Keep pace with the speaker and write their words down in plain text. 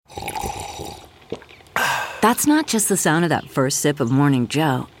That's not just the sound of that first sip of Morning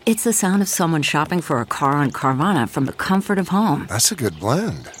Joe. It's the sound of someone shopping for a car on Carvana from the comfort of home. That's a good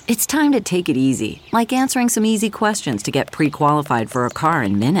blend. It's time to take it easy, like answering some easy questions to get pre-qualified for a car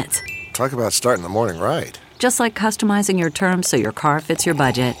in minutes. Talk about starting the morning right. Just like customizing your terms so your car fits your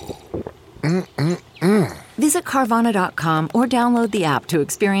budget. Visit Carvana.com or download the app to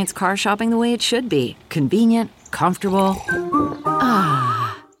experience car shopping the way it should be. Convenient, comfortable.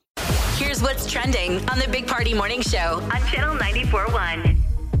 Here's what's trending on the Big Party Morning Show on Channel 94.1.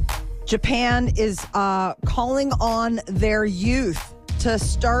 Japan is calling on their youth to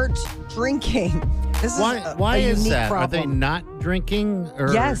start drinking. This Why is a is unique that? problem. Are they not drinking?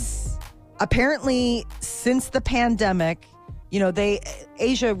 Or? Yes. Apparently, since the pandemic,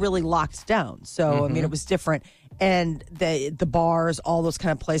 Asia really locked down. So, I mean, it was different. And the bars, all those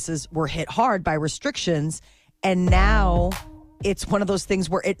kind of places were hit hard by restrictions. And now it's one of those things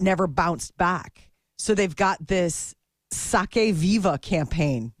where it never bounced back. So they've got this Sake Viva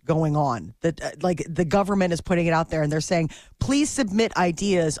campaign going on that the government is putting it out there, and they're saying, please submit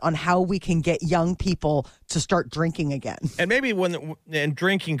ideas on how we can get young people to start drinking again. And maybe and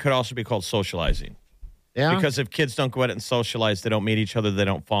drinking could also be called socializing. Yeah. Because if kids don't go out and socialize, they don't meet each other, they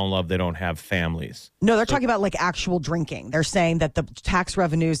don't fall in love, they don't have families. No, they're talking about like actual drinking. They're saying that the tax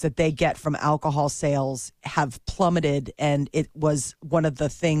revenues that they get from alcohol sales have plummeted, and it was one of the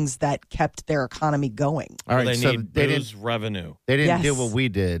things that kept their economy going. All right, They so need they booze didn't, revenue. they didn't Yes. do what we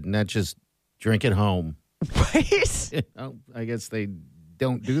did, not just drink at home. Right? I guess they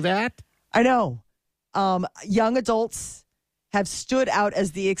don't do that. I know. Young adults have stood out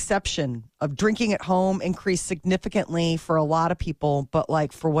as the exception of drinking at home increased significantly for a lot of people. But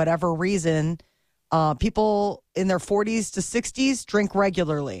like for whatever reason, people in their 40s to 60s drink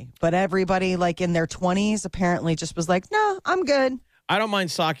regularly. But everybody like in their 20s apparently just was like, no, I'm good. I don't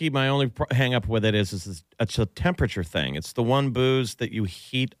mind sake. My only hang up with it is it's a temperature thing. It's the one booze that you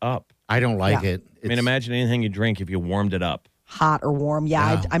heat up. I don't like it. I mean, imagine anything you drink if you warmed it up. Hot or warm.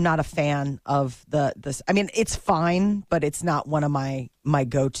 Yeah, I'm not a fan of this. I mean, it's fine, but it's not one of my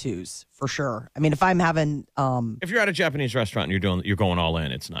go-tos for sure. I mean, if I'm having If you're at a Japanese restaurant and you're going all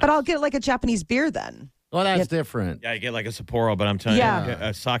in, it's nice. but I'll get like a Japanese beer then. Well, that's different. Yeah, you get like a Sapporo, but I'm telling Yeah.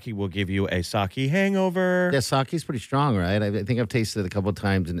 you, sake will give you a sake hangover. Yeah, sake's pretty strong, right? I think I've tasted it a couple of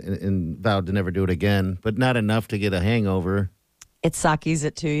times and vowed to never do it again, but not enough to get a hangover. It sakes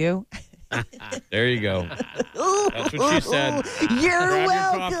it to you. There you go. That's what she said. You're Grab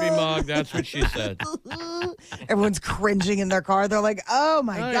welcome. your coffee mug. That's what she said. Everyone's cringing in their car. They're like, oh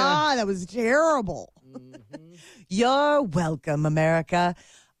my God, that was terrible. You're welcome, America.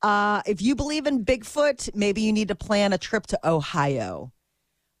 If you believe in Bigfoot, maybe you need to plan a trip to Ohio.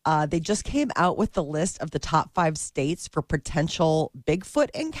 They just came out with the list of the top 5 states for potential Bigfoot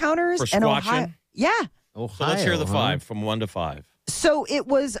encounters. For And squatching? Ohio, yeah. Ohio, So let's hear the huh? 5 from 1 to 5. So it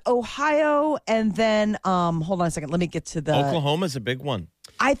was Ohio, and then hold on a second. Let me get to the. Oklahoma's a big one.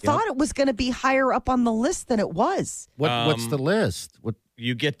 I thought it was going to be higher up on the list than it was. What's the list? What?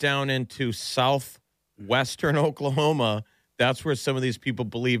 You get down into southwestern Oklahoma. That's where some of these people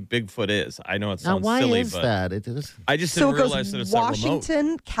believe Bigfoot is. I know it Now, sounds why silly, is but that? It is. I just So didn't it realize goes that it's that remote.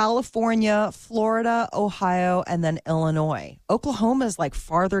 Washington, California, Florida, Ohio, and then Illinois. Oklahoma is like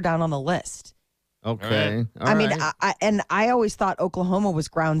farther down on the list. Okay. All I mean, right. I always thought Oklahoma was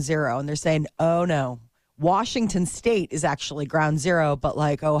ground zero, and they're saying, oh no, Washington State is actually ground zero, but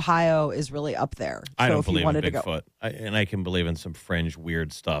like Ohio is really up there. I So don't if you believe in wanted to go, Bigfoot. And I can believe in some fringe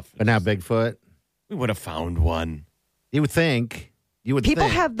weird stuff. But now Bigfoot, We would have found one. you would think. You would people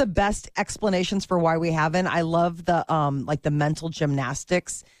think. have the best explanations for why we haven't. I love the like the mental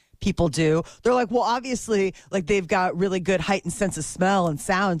gymnastics people do. They're like, well, obviously, like they've got really good heightened sense of smell and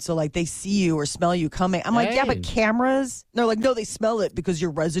sound, so like they see you or smell you coming. I'm like, yeah, but cameras. They're like, no, they smell it because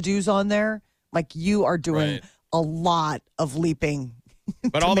your residue's on there. Like you are doing Right. a lot of leaping.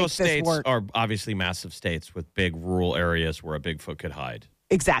 But to all make those this states work. are obviously massive states with big rural areas where a Bigfoot could hide.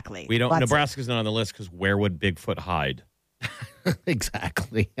 Exactly. We don't. That's Nebraska's not on the list because where would Bigfoot hide?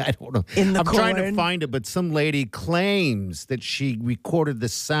 Exactly. I don't know. In the I'm trying to corn. find it, but some lady claims that she recorded the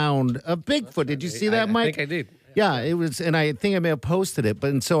sound of Bigfoot. Did you see that, Mike? I think I did. Yeah, it was, and I think I may have posted it.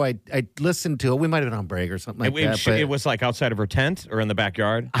 But and so I listened to it. We might have been on break or something like that. But It was like outside of her tent or in the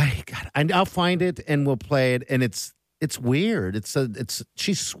backyard. I'll find it and we'll play it. And it's weird. It's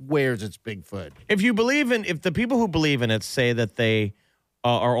she swears it's Bigfoot. If the people who believe in it say that they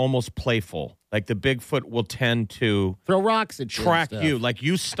are almost playful, like the Bigfoot will tend to Throw rocks at you. and track stuff. you, like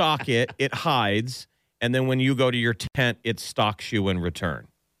you stalk it, it hides, and then when you go to your tent, it stalks you in return.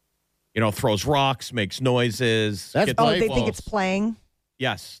 You know, throws rocks, makes noises. That's gets- Oh, they playful. think it's playing.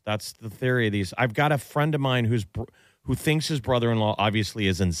 Yes, that's the theory of these. I've got a friend of mine who thinks his brother-in-law obviously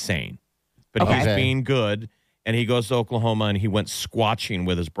is insane, but he's being good. And he goes to Oklahoma and he went squatching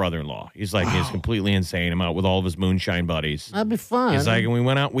with his brother-in-law. He's like, he's completely insane. I'm out with all of his moonshine buddies. That'd be fun. He's like, and we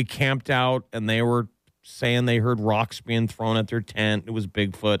went out, we camped out, and they were saying they heard rocks being thrown at their tent. It was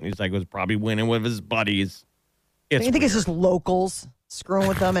Bigfoot. And he's like, it was probably winning with his buddies. I think it's just locals screwing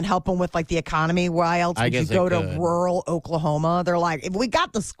with them and helping with like the economy. Why else would you go to rural Oklahoma? They're like, if we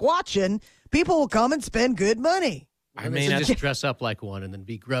got the squatching, people will come and spend good money. I mean, just dress up like one and then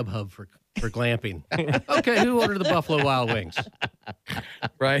be Grubhub for glamping. Okay, who ordered the Buffalo Wild Wings?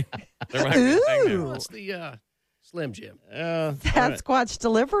 Right. There might be a thing there. What's the Slim Jim? Sasquatch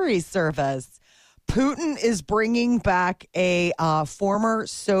delivery service. Putin is bringing back a former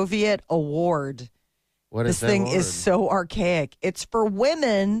Soviet award. What is this thing award? is so archaic. It's for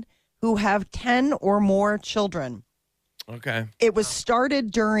women who have 10 or more children. Okay. It was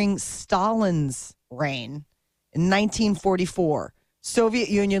started during Stalin's reign in 1944. Soviet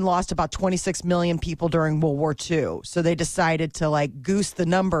Union lost about 26 million people during World War II. So they decided to like goose the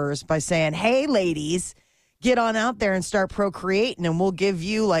numbers by saying, hey, ladies, get on out there and start procreating and we'll give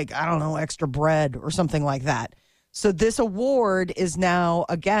you like, I don't know, extra bread or something like that. So this award is now,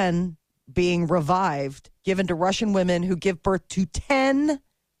 again, being revived, given to Russian women who give birth to 10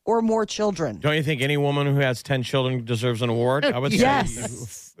 or more children. Don't you think any woman who has 10 children deserves an award? I would say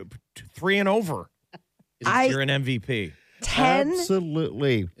Yes. 3 and over. You're an MVP. 10?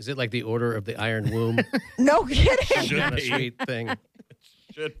 Absolutely. Is it like the Order of the Iron Womb? No kidding. Kind of sweet thing.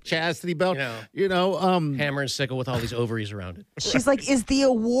 Chastity belt. Hammer and sickle with all these ovaries around it. She's like, is the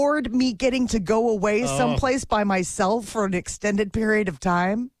award me getting to go away someplace by myself for an extended period of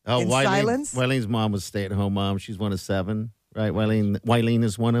time in silence? Wileen's mom was a stay-at-home mom. She's one of 7, right? Wileen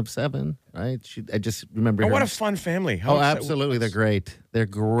is one of 7, right? I just remember her. What a fun family. How absolutely. They're great. They're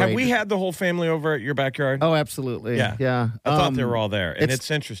great. Have we had the whole family over at your backyard? Oh, absolutely. Yeah. I thought they were all there, and it's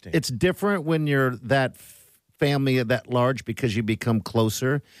interesting. It's different when you're that family that large because you become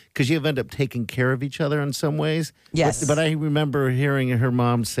closer because you end up taking care of each other in some ways. Yes. But I remember hearing her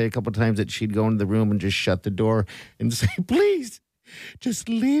mom say a couple times that she'd go into the room and just shut the door and say, please, just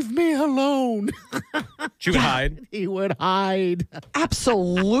leave me alone. She would hide. He would hide.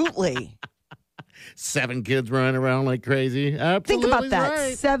 Absolutely. 7 kids running around like crazy. Absolutely. Think about that.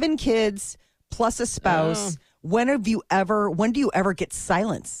 Right. 7 kids plus a spouse. When do you ever get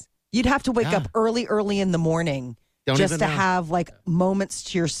silence? You'd have to wake up early in the morning just to have like moments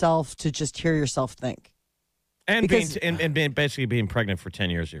to yourself to just hear yourself think. And basically being pregnant for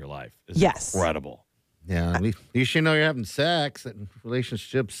 10 years of your life is incredible. Yeah, at least you know you're having sex and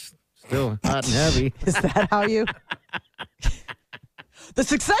relationships still hot and heavy. Is that how you? The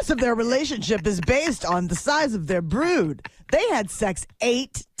success of their relationship is based on the size of their brood. They had sex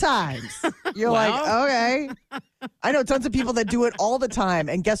 8 times. You're like, okay. I know tons of people that do it all the time.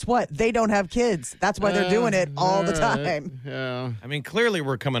 And guess what? They don't have kids. That's why they're doing it all the time. Yeah. I mean, clearly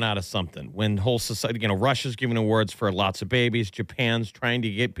we're coming out of something. When whole society, Russia's giving awards for lots of babies. Japan's trying to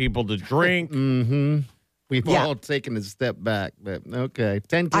get people to drink. Mm-hmm. We've all taken a step back, but okay.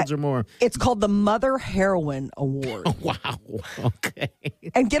 10 kids or more. It's called the Mother Heroine Award. Oh, wow. Okay.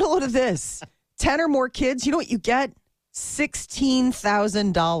 And get a load of this. 10 or more kids, you know what you get?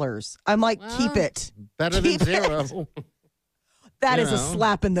 $16,000. I'm like, keep it. Better than zero. That is a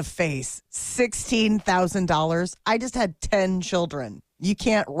slap in the face. $16,000. I just had 10 children. You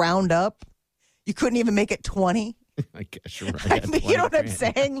can't round up. You couldn't even make it 20. I guess you're right. I mean, you know what I'm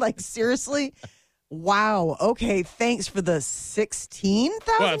saying? Like, seriously? Wow. Okay. Thanks for the $16,000.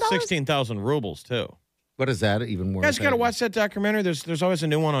 Well, it's 16,000 rubles, too. What is that even more? You guys got to watch that documentary. There's always a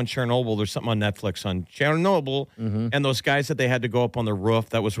new one on Chernobyl. There's something on Netflix on Chernobyl. Mm-hmm. And those guys that they had to go up on the roof,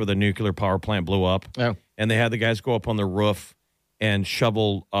 that was where the nuclear power plant blew up. Oh. And they had the guys go up on the roof and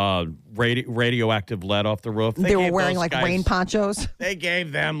shovel radioactive lead off the roof. They were wearing like rain ponchos. They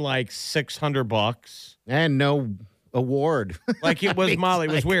gave them like $600. And no award. Like it was Molly.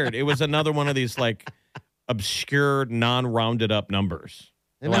 It was weird. It was another one of these like obscure, non-rounded up numbers.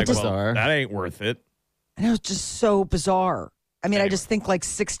 Like, well, that ain't worth it. And it was just so bizarre. I mean, I just think like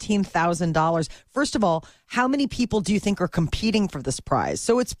 $16,000. First of all, how many people do you think are competing for this prize?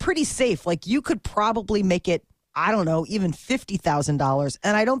 So it's pretty safe. Like you could probably make it, I don't know, even $50,000.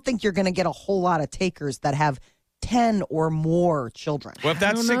 And I don't think you're going to get a whole lot of takers that have 10 or more children. Well, if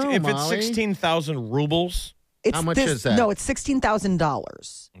that's if it's 16,000 rubles. How much is that? No, it's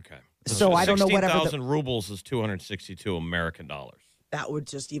 $16,000. Okay. So I don't know whatever. 16,000 rubles is 262 American dollars. That would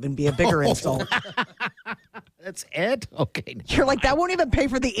just even be a bigger insult. That's it? Okay. You're like, that won't even pay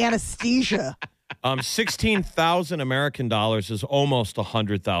for the anesthesia. $16,000 American dollars is almost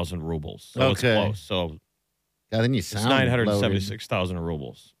 100,000 rubles. So it's close. So yeah, then you it's sound 976,000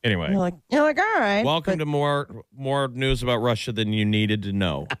 rubles. Anyway, you're like, all right. welcome to more news about Russia than you needed to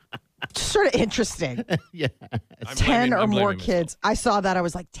know. Sort of interesting. Yeah. 10 or more kids. I saw that. I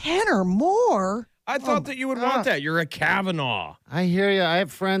was like, 10 or more? I thought that you would want that. You're a Kavanaugh. I hear you. I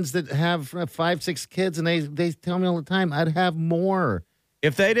have friends that have 5, 6 kids, and they tell me all the time, I'd have more.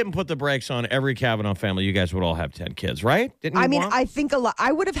 If they didn't put the brakes on every Kavanaugh family, you guys would all have 10 kids, right? I think a lot.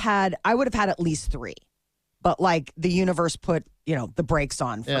 I would have had at least 3. But like the universe put, the brakes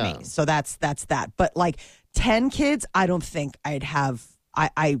on for me. So that's that. But like 10 kids, I don't think I'd have.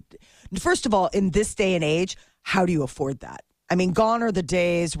 First of all, in this day and age, how do you afford that? I mean, gone are the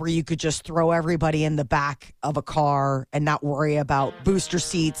days where you could just throw everybody in the back of a car and not worry about booster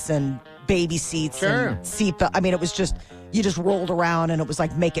seats and baby seats and seatbelt. I mean, it was just, you just rolled around and it was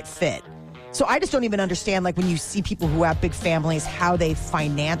like, make it fit. So I just don't even understand, like, when you see people who have big families, how they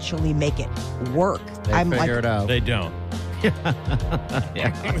financially make it work. They figure it out. They don't.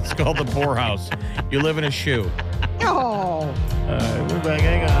 It's called the poorhouse. You live in a shoe. Oh. We're back.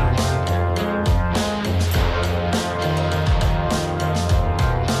 Hang on.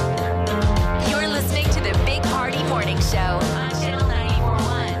 You're listening to the Big Party Morning Show on Channel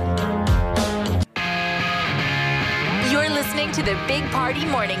 94.1. You're listening to the Big Party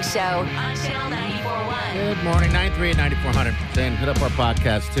Morning Show on Channel 94.1. Good morning, 938-9400. Saying hit up our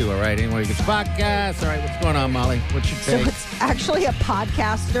podcast, too, all right? Anywhere you get podcasts. All right, what's going on, Molly? What's your take? So it's actually a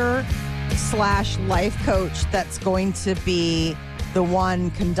podcaster / life coach that's going to be the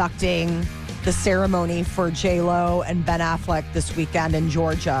one conducting the ceremony for J-Lo and Ben Affleck this weekend in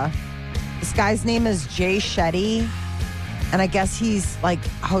Georgia. This guy's name is Jay Shetty, and I guess he's like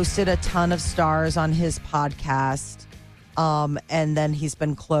hosted a ton of stars on his podcast, and then he's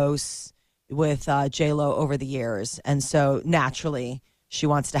been close with J-Lo over the years, and so naturally she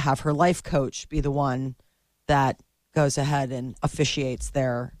wants to have her life coach be the one that goes ahead and officiates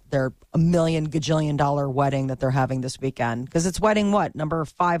their $1 million gajillion dollar wedding that they're having this weekend, because it's wedding number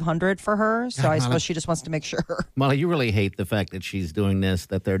 500 for her. So I suppose she just wants to make sure. Molly, you really hate the fact that she's doing this,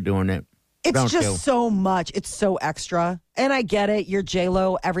 that they're doing it. It's just so much. It's so extra, and I get it. You're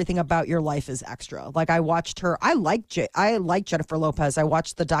J-Lo. Everything about your life is extra. Like, I watched her. I like Jennifer Lopez. I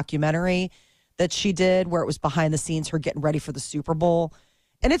watched the documentary that she did where it was behind the scenes, her getting ready for the Super Bowl.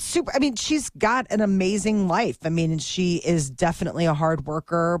 And it's super. I mean, she's got an amazing life. I mean, she is definitely a hard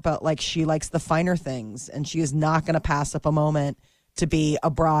worker, but like, she likes the finer things, and she is not going to pass up a moment to be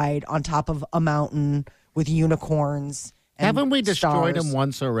a bride on top of a mountain with unicorns. Haven't we destroyed him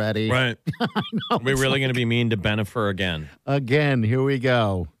once already? Right. Are we really going to be mean to Bennifer again? Again, here we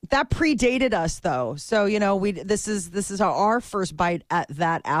go. That predated us, though. So, this is our first bite at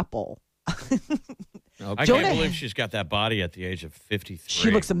that apple. I can't believe she's got that body at the age of 53.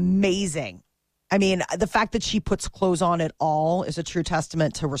 She looks amazing. I mean, the fact that she puts clothes on at all is a true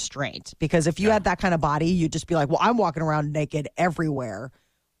testament to restraint. Because if you had that kind of body, you'd just be like, well, I'm walking around naked everywhere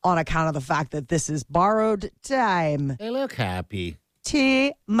on account of the fact that this is borrowed time. They look happy.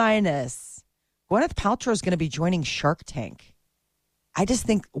 T-. Gwyneth Paltrow is going to be joining Shark Tank. I just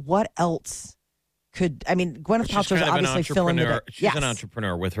think, what else could... I mean, Gwyneth Paltrow is obviously filling it. She's an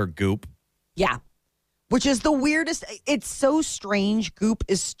entrepreneur with her Goop. Yeah. Which is the weirdest. It's so strange. Goop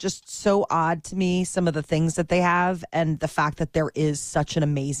is just so odd to me, some of the things that they have, and the fact that there is such an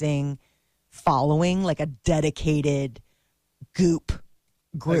amazing following, like a dedicated Goop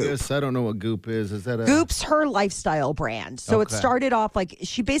group. I guess I don't know what Goop is. Is that Goop's her lifestyle brand. So it started off like,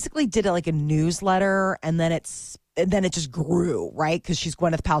 she basically did like a newsletter, and then it just grew, right? Because she's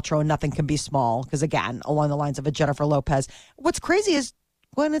Gwyneth Paltrow and nothing can be small. Because again, along the lines of a Jennifer Lopez. What's crazy is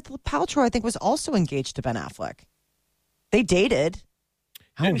Gwyneth Paltrow, I think, was also engaged to Ben Affleck. They dated.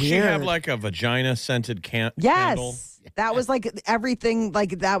 Didn't she have like a vagina-scented candle? Yes. That was like everything,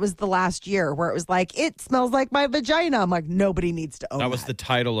 like that was the last year where it was like, it smells like my vagina. I'm like, nobody needs to own that. That was the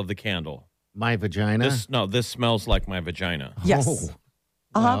title of the candle. My vagina? This smells like my vagina. Yes.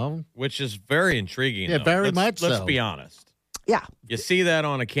 Oh. Well, which is very intriguing. Yeah, very much so. Let's be honest. Yeah. You see that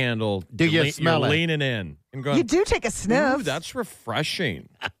on a candle. Do you smell it? You're leaning in. And going, you do take a sniff. Ooh, that's refreshing.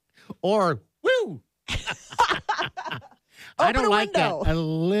 Or, woo. I don't like that. A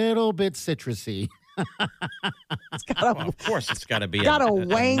little bit citrusy. Of course, it's got to be got a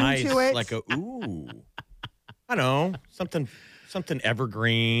wang nice, to it. like a ooh. I don't know, something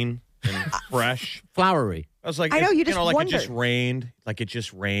evergreen and fresh, flowery. I was like, I know, you just like wondered. it just rained.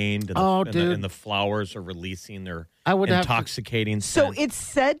 And and the flowers are releasing their intoxicating scent. So it's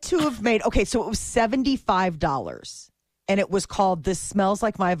said to have made, okay, so it was $75, and it was called "This Smells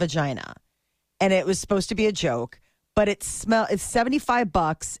Like My Vagina." and it was supposed to be a joke, but it's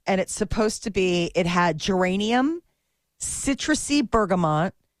 $75 and it's supposed to be, it had geranium, citrusy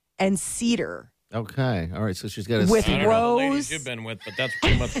bergamot, and cedar. Okay. All right. So she's got a With I don't know the ladies rose. you've been with, but that's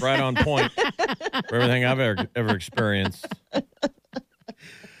pretty much right on point for everything I've ever experienced.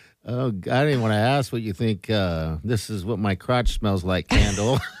 Oh, I didn't even want to ask what you think. This is what my crotch smells like,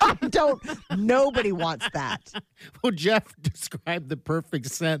 Candle. Nobody wants that. Well, Jeff described the perfect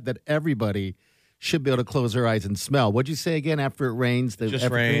scent that everybody should be able to close their eyes and smell. What'd you say again after it rains? The Just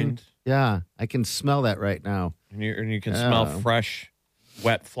evergreen? rained. Yeah, I can smell that right now. And you can smell fresh,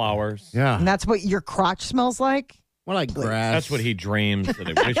 wet flowers. Yeah. And that's what your crotch smells like? More like grass. That's what he dreams that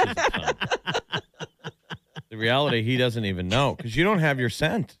it wishes upon. The reality, he doesn't even know because you don't have your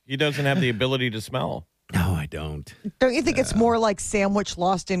scent. He doesn't have the ability to smell. No, I don't. Don't you think it's more like sandwich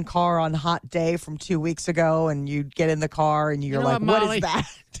lost in car on hot day from 2 weeks ago and you get in the car and you're like, what is that?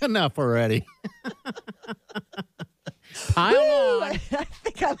 Enough already. Pile on. I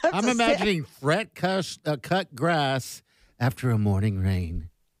think I'm I'm imagining Fret cut grass after a morning rain.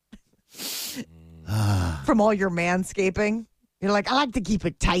 from all your manscaping. You're like, I like to keep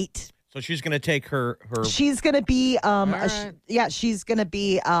it tight. So she's going to take her. She's going to be, right. she's going to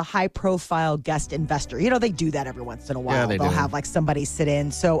be a high profile guest investor. You know, they do that every once in a while. Yeah, they They'll do. have like somebody sit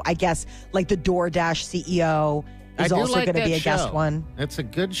in. So I guess like the DoorDash CEO I is do also like going to that be a guest show. one. It's a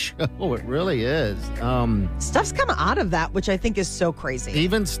good show. It really is. Stuff's come out of that, which I think is so crazy.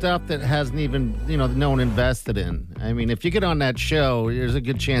 Even stuff that hasn't even, no one invested in. I mean, if you get on that show, there's a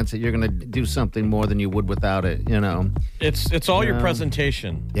good chance that you're going to do something more than you would without it, It's all your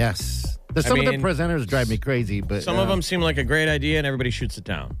presentation. Yes. Some of the presenters drive me crazy, but Some of them seem like a great idea and everybody shoots it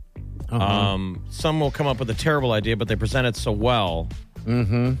down. Some will come up with a terrible idea, but they present it so well.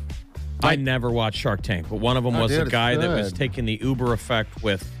 Mm-hmm. I never watched Shark Tank, but one of them was dude, a it's guy that was good. taking the Uber effect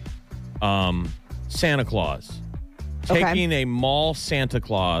with Santa Claus. Okay. Taking a mall Santa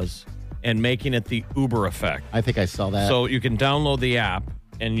Claus and making it the Uber effect. I think I saw that. So you can download the app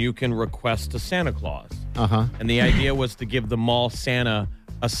and you can request a Santa Claus. Uh-huh. And the idea was to give the mall Santa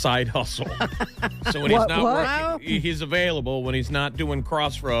a side hustle. So when he's not working, he's available. When he's not doing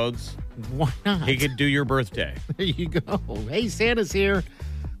Crossroads, Why not? he could do your birthday. There you go. Hey, Santa's here.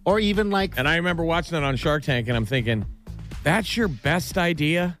 Or even like, And I remember watching it on Shark Tank, and I'm thinking, that's your best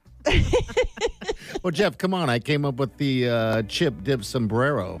idea? well, Jeff, come on. I came up with the chip dip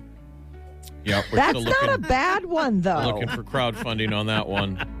sombrero. Yeah, we're That's still not a looking, bad one, though. looking for crowdfunding on that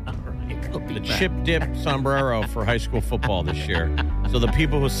one. The chip dip sombrero for high school football this year. So the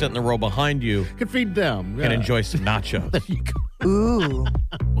people who sit in the row behind you Could feed them. can enjoy some nachos. There you go. Ooh.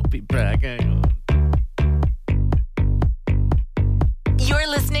 We'll be back. Hang on. You're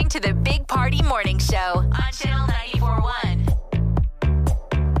listening to the Big Party Morning Show on Channel 94.1.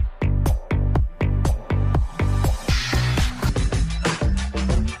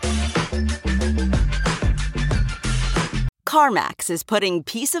 CarMax is putting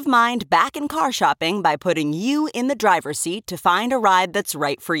peace of mind back in car shopping by putting you in the driver's seat to find a ride that's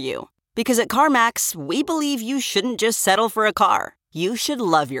right for you. Because at CarMax, we believe you shouldn't just settle for a car. You should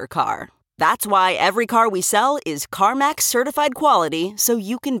love your car. That's why every car we sell is CarMax certified quality, so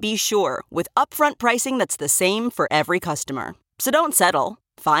you can be sure with upfront pricing that's the same for every customer. So don't settle.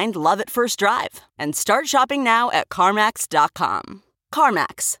 Find love at first drive and start shopping now at CarMax.com.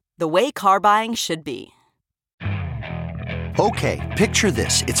 CarMax, the way car buying should be. Okay, picture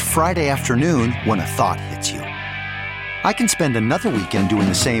this. It's Friday afternoon when a thought hits you. I can spend another weekend doing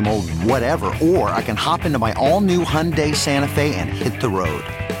the same old whatever, or I can hop into my all-new Hyundai Santa Fe and hit the road.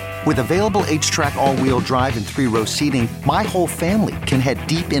 With available H-Track all-wheel drive and 3-row seating, my whole family can head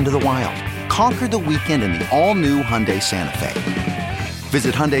deep into the wild. Conquer the weekend in the all-new Hyundai Santa Fe.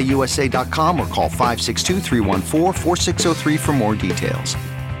 Visit HyundaiUSA.com or call 562-314-4603 for more details.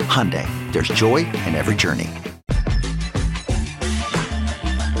 Hyundai, there's joy in every journey.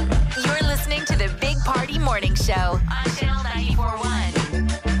 You're listening to the Big Party Morning Show on Channel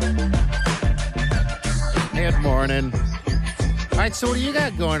 94.1. Good morning. All right, so what do you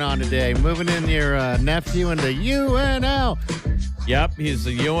got going on today? Moving in your nephew into UNL. Yep, he's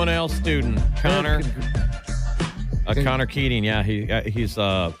a UNL student. Connor Keating, yeah, he's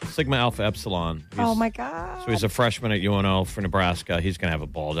Sigma Alpha Epsilon. Oh, my God. So he's a freshman at UNL for Nebraska. He's going to have a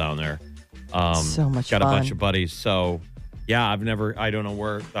ball down there. So much got fun. a bunch of buddies. So, yeah, I don't know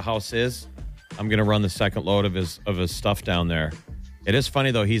where the house is. I'm going to run the second load of his stuff down there. It is funny,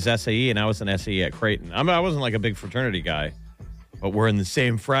 though. He's SAE, and I was an SAE at Creighton. I wasn't like a big fraternity guy. but we're in the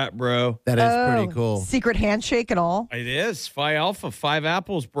same frat, bro. That is pretty cool. Secret handshake and all. It is. Phi Alpha, 5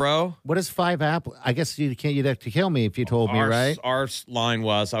 apples, bro. What is 5 apple? I guess you'd have to kill me if you told me, right? Our line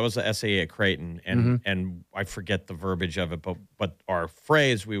was, I was the SAE at Creighton, and I forget the verbiage of it, but our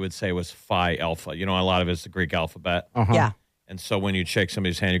phrase we would say was Phi Alpha. You know, a lot of it's the Greek alphabet. Yeah. And so when you'd shake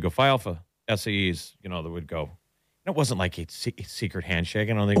somebody's hand, you go, Phi Alpha. SAEs, you know, that would go. It wasn't like a secret handshake.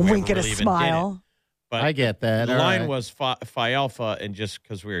 I don't think we wink ever and really a even smile. did it. But I get that. The All line right. was Phi Alpha, and just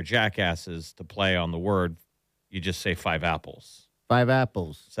because we were jackasses to play on the word, you just say 5 apples 5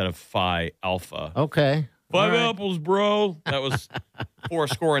 apples. instead of Phi Alpha. Okay. 5 All right. apples, bro. That was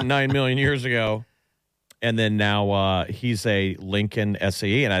 4.9 million years ago. And then now he's a Lincoln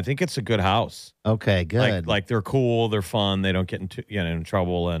SAE, and I think it's a good house. Okay, good. Like they're cool, they're fun, they don't get in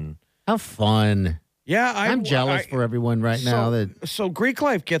trouble, and how fun. yeah, I'm jealous for everyone right now. So Greek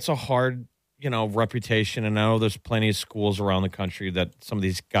life gets a hard, reputation, and I know there's plenty of schools around the country that some of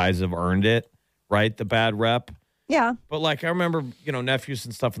these guys have earned it, right? The bad rep. Yeah. But like I remember, nephews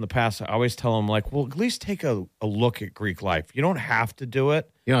and stuff in the past, I always tell them like, well, at least take a look at Greek life. You don't have to do it.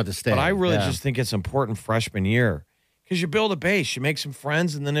 You don't have to stay. But I really just think it's important freshman year because you build a base, you make some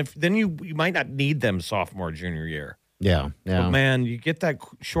friends, and then you might not need them sophomore, junior year. Yeah. But man, you get that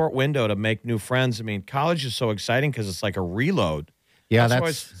short window to make new friends. I mean, college is so exciting because it's like a reload. Yeah, That's why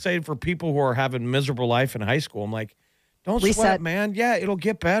I say for people who are having miserable life in high school, I'm like, don't sweat, man. Yeah, it'll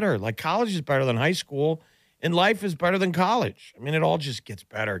get better. Like college is better than high school, and life is better than college. I mean, it all just gets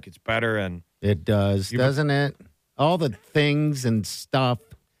better. It gets better, and it does, doesn't it? All the things and stuff.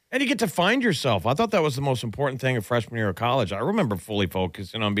 And you get to find yourself. I thought that was the most important thing of freshman year of college. I remember fully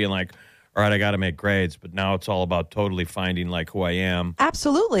focusing on being like, all right, I got to make grades. But now it's all about totally finding like who I am.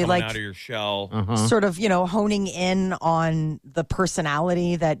 Absolutely. Coming like out of your shell. Sort of, honing in on the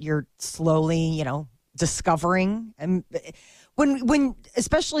personality that you're slowly, discovering. And when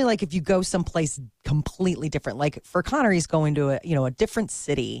especially like if you go someplace completely different, like for Connor, he's going to a different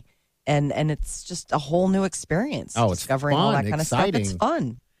city. And it's just a whole new experience. Oh, it's discovering fun, all that kind exciting. of stuff. It's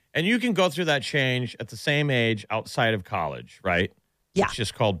fun. And you can go through that change at the same age outside of college, right? Yeah. It's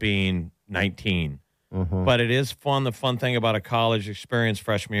just called being 19. But it is fun. The fun thing about a college experience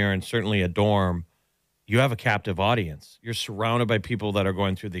freshman year, and certainly a dorm, you have a captive audience. You're surrounded by people that are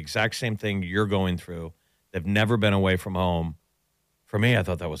going through the exact same thing you're going through. They've never been away from home. For me, I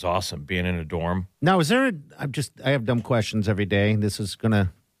thought that was awesome, being in a dorm. Now, I have dumb questions every day. I'm just going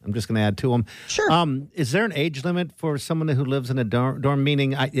to add to them. Sure. Is there an age limit for someone who lives in a dorm?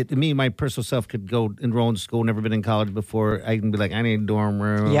 Meaning, me, my personal self could go enroll in school, never been in college before. I can be like, I need a dorm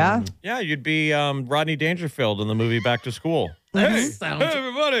room. Yeah. Yeah, you'd be Rodney Dangerfield in the movie Back to School. Hey,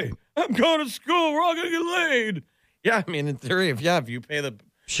 everybody, I'm going to school. We're all going to get laid. Yeah, I mean, in theory, if you pay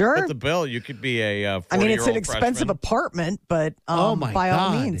the bill, you could be a 40-year-old I mean, it's an expensive freshman. apartment, but oh my by God,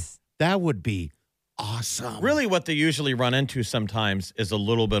 all means. that would be awesome. Really, what they usually run into sometimes is a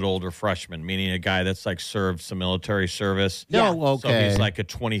little bit older freshman, meaning a guy that's like served some military service. Yeah. Oh, okay. So he's like a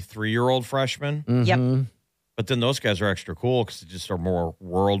 23-year-old freshman. Yep. But then those guys are extra cool because they just are more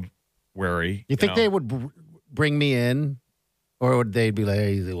world weary. You think they would bring me in? Or would they be like,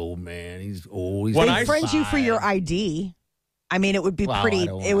 hey, he's an old man. He's old. He's They friend you for your ID. I mean, it would be pretty.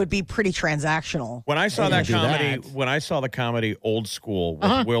 It would be pretty transactional. When I saw that comedy, when I saw the comedy Old School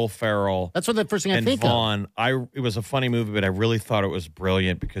with Will Ferrell, that's what the first thing I and think Vaughn, it was a funny movie, but I really thought it was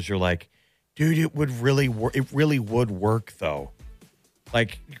brilliant because you're like, dude, it would really work. It really would work though.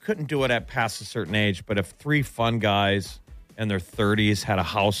 Like you couldn't do it at past a certain age, but if 3 fun guys in their 30s had a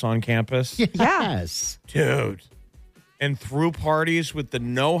house on campus, yes, dude, and threw parties with the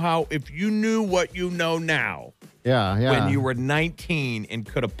know-how, if you knew what you know now. Yeah. When you were 19 and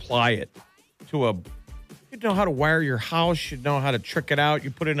could apply it to you'd know how to wire your house, you'd know how to trick it out,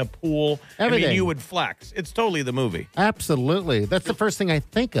 you put it in a pool. Everything. I mean, you would flex. It's totally the movie. Absolutely. That's the first thing I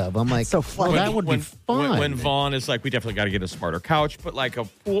think of. I'm like, so fun. well, that would be fun. When Vaughn is like, we definitely got to get a smarter couch, but like a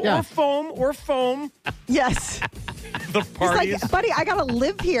pool or foam. Yes. The party He's like, buddy, I got to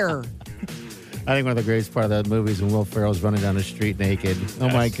live here. I think one of the greatest part of that movie is when Will Ferrell's running down the street naked. Oh,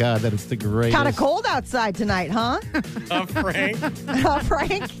 my God. That is the greatest. Kind of cold outside tonight, huh? Frank.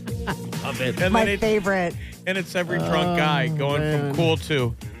 Frank? Love it. My favorite. And it's every drunk guy going from cool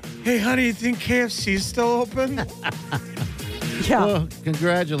to, hey, honey, you think KFC's still open? Yeah. Well,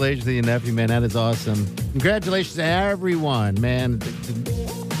 congratulations to your nephew, man. That is awesome. Congratulations to everyone, man.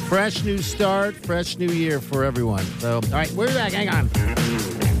 Fresh new start, fresh new year for everyone. So, all right, we're back. Hang on.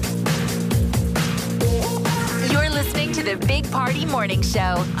 You're listening to the Big Party Morning Show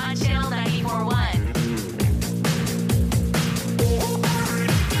on Channel 94.1.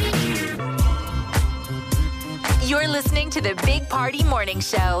 You're listening to the Big Party Morning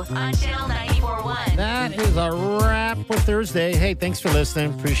Show on Channel 94.1. That is a wrap for Thursday. Hey, thanks for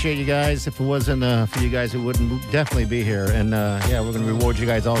listening. Appreciate you guys. If it wasn't for you guys, it wouldn't definitely be here. And yeah, we're going to reward you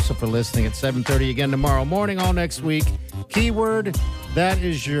guys also for listening at 7:30 again tomorrow morning, all next week. Keyword, that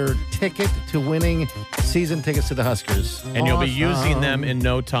is your ticket to winning season tickets to the Huskers. And you'll be using them in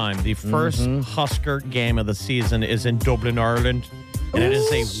no time. The first Husker game of the season is in Dublin, Ireland. And it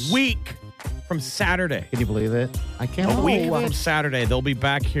is a week from Saturday. Can you believe it? I can't A believe week it. from Saturday. They'll be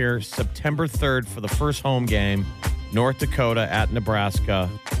back here September 3rd for the first home game, North Dakota at Nebraska.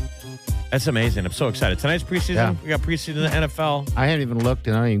 That's amazing. I'm so excited. Tonight's preseason. Yeah. We got preseason in the NFL. I haven't even looked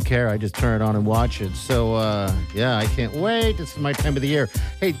and I don't even care. I just turn it on and watch it. So, yeah, I can't wait. This is my time of the year.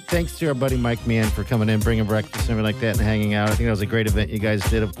 Hey, thanks to our buddy Mike Meehan for coming in, bringing breakfast and everything like that and hanging out. I think that was a great event you guys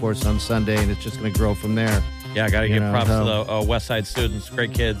did, of course, on Sunday, and it's just going to grow from there. Yeah, I got to give props to the West Side students.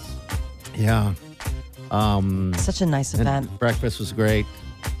 Great kids. Yeah. Such a nice event. Breakfast was great.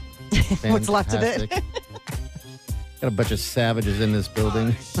 What's left of it? Fantastic. Got a bunch of savages in this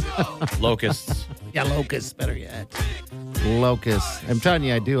building. Locusts. Yeah, locusts, better yet. Locusts. I'm telling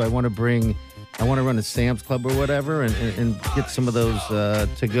you, I do. I want to run a Sam's Club or whatever and get some of those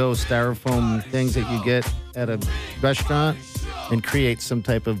to-go styrofoam things that you get at a restaurant and create some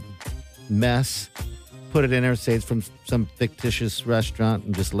type of mess. Put it in there, say it's from some fictitious restaurant,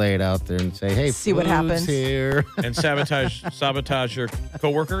 and just lay it out there and say, hey, see what food's happens here. And sabotage your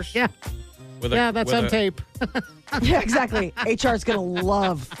coworkers? Yeah. That's on tape. Yeah, exactly. HR's going to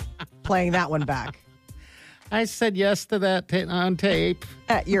love playing that one back. I said yes to that on tape.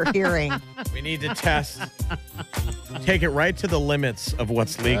 At your hearing. We need to test. Take it right to the limits of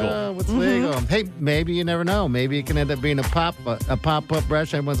what's legal. What's legal? Hey, maybe you never know. Maybe it can end up being a pop-up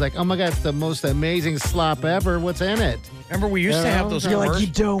restaurant. Everyone's like, oh my God, it's the most amazing slop ever. What's in it? Remember, we used to have those You're commercials. like,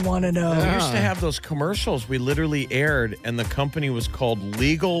 you don't want to know. We used to have those commercials we literally aired, and the company was called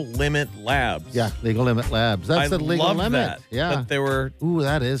Legal Limit Labs. Yeah, Legal Limit Labs. That's the legal loved limit. That, yeah. that they were Ooh,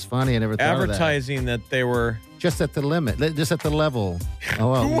 that is funny. I never thought of that. advertising that they were Just at the limit, just at the level.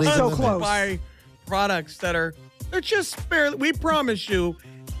 Oh, well, who legal wants So limit. to close. buy products that are they're just barely. We promise you,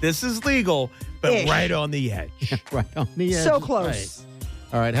 this is legal, but Ish. right on the edge. Right on the edge. So Right. close.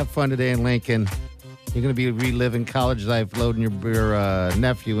 All right, have fun today in Lincoln. You're going to be reliving college life, loading your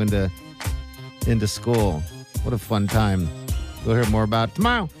nephew into school. What a fun time. We'll hear more about it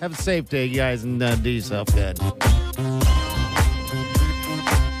tomorrow. Have a safe day, you guys, and do yourself good.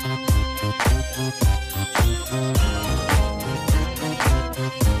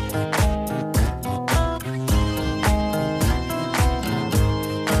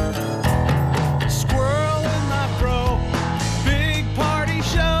 Squirrel in my fro, big party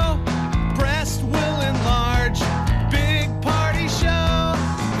show. Breast will enlarge, big party show.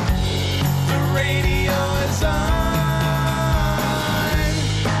 The radio is on.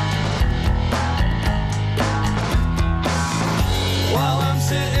 While I'm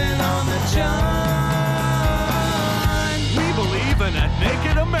sitting on the john. We believe in a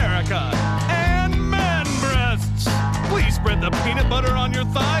naked America and man breasts. Please spread the peanut butter on your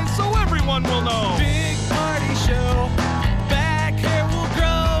thighs so everyone will know. Big party show. Back hair will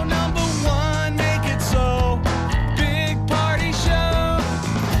grow. Number one, make it so. Big party show.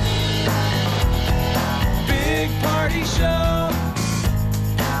 Big party show.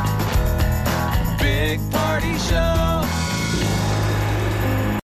 Big party show.